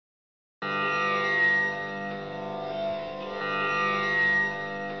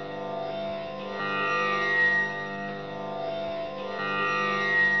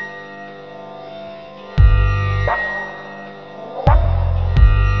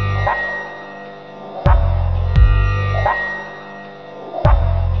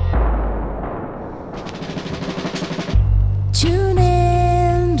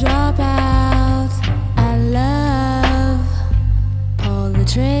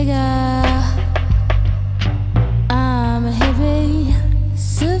trigger. I'm a hippie,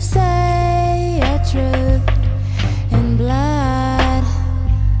 soothsayer, truth in blood,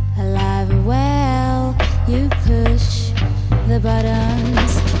 alive and well. You push the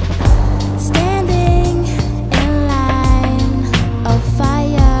buttons, standing in line of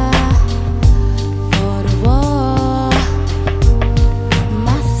fire for the war.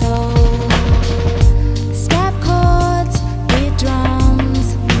 My soul, snap chords, beat drums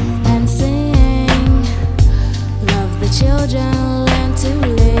and sing. Love the children, learn to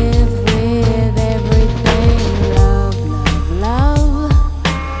live with everything. Love, love, love.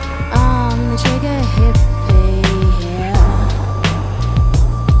 I'm the trigger hippie here.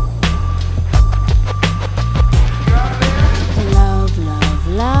 Love, love,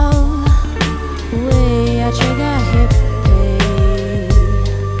 love. We are trigger hippie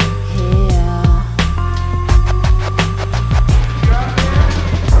here.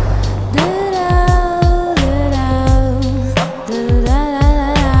 Do-do, do-do,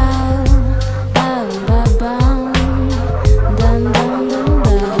 do-da-da-da-da. Bum-bum-bum.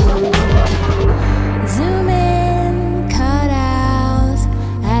 Dum-dum-dum-dum. Zoom in, cut out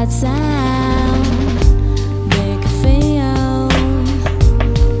at sound.